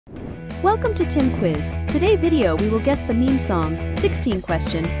Welcome to Tim Quiz. Today video we will guess the meme song, 16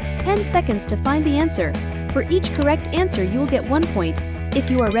 question, 10 seconds to find the answer. For each correct answer you will get 1 point.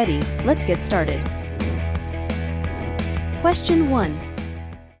 If you are ready, let's get started. Question 1.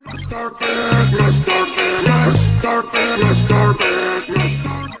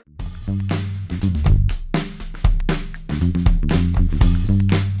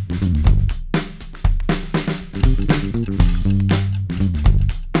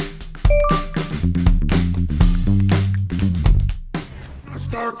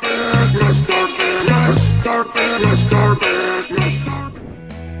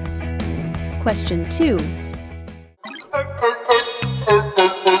 Question 2.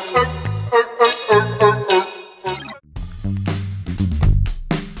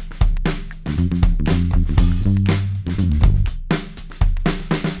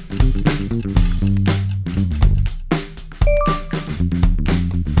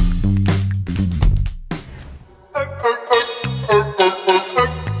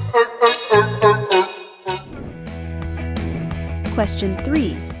 Question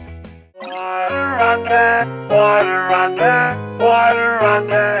 3. Water under, water under, water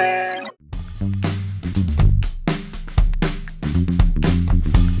under.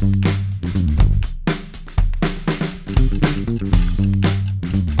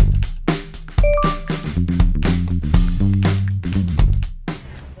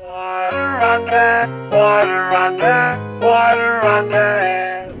 Water under, water under, water under.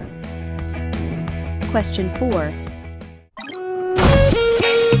 Question 4.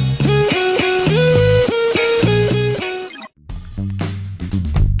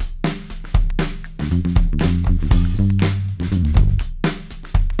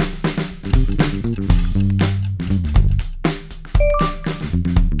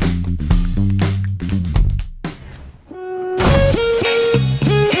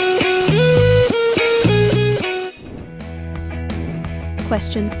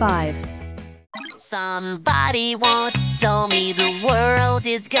 Question 5. Somebody once told me the world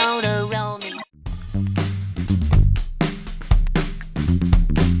is gonna roll me.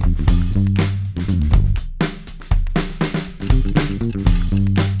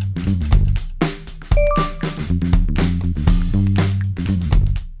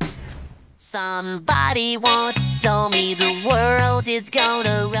 Somebody once told me the world is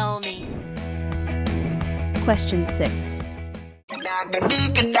gonna roll me. Question 6.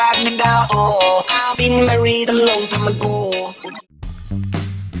 Oh, I've been married a long time ago.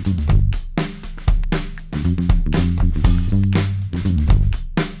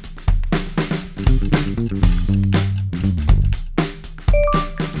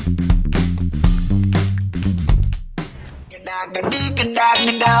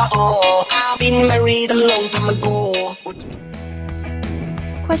 Oh, I've been married a long time ago.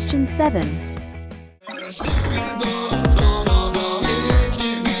 Question 7.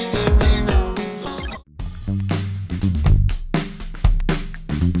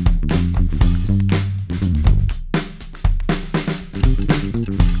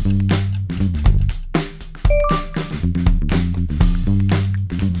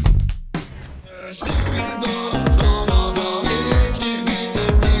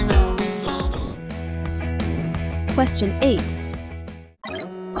 Question 8.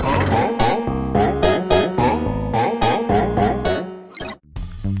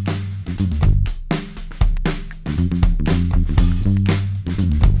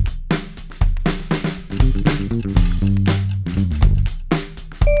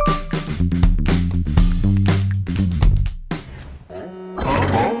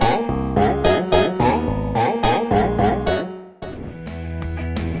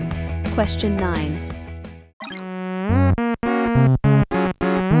 Question 9.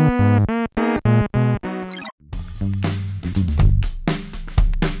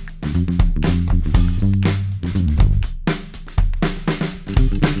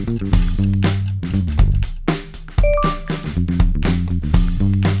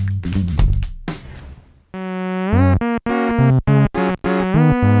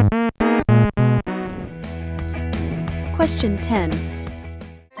 Question 10.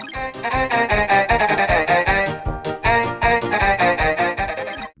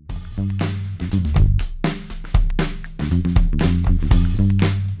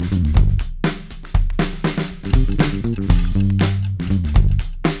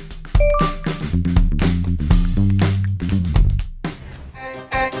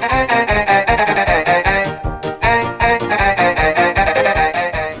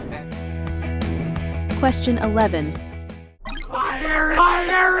 Question 11.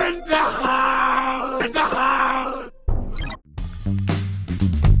 Fire in the house! In the house!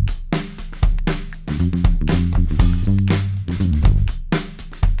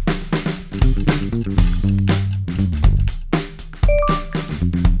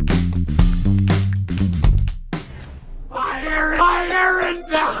 in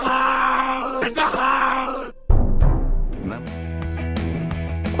the house! In the house!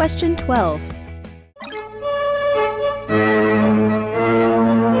 Question 12.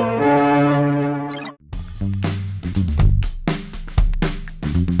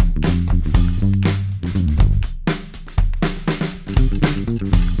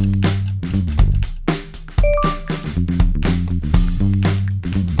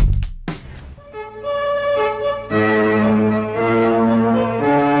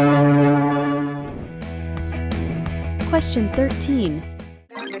 Question 13.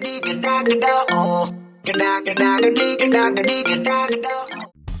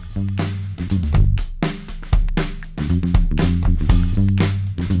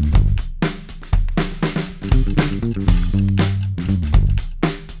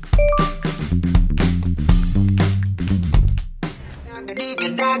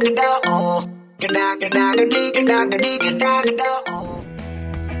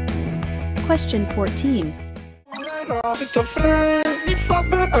 Question 14. Freddy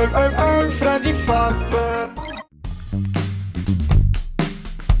Fazbear, Freddy Fazbear.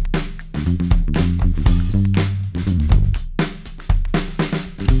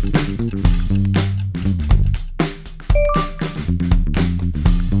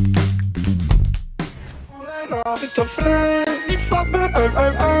 Freddy Fazbear,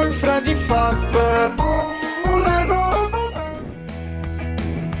 Freddy Fazbear.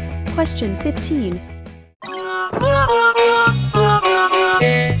 Question 15.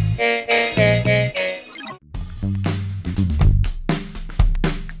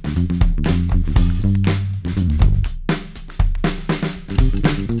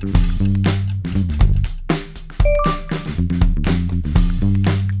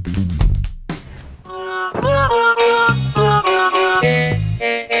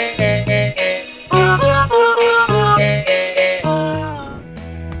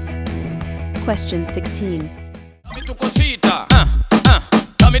 Question 16. Dame tu cosita,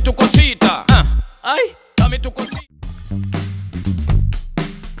 dame tu cosita, ay, dame tu cosita.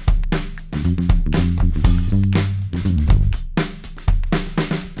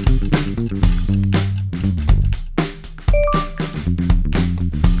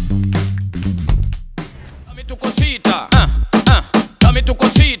 Dame tu cosita, dame tu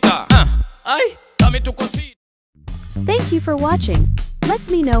cosita, ay, dame tu cosita. Thank you for watching. Let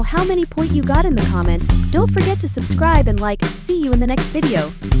me know how many points you got in the comment. Don't forget to subscribe and like. See you in the next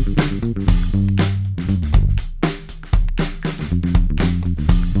video.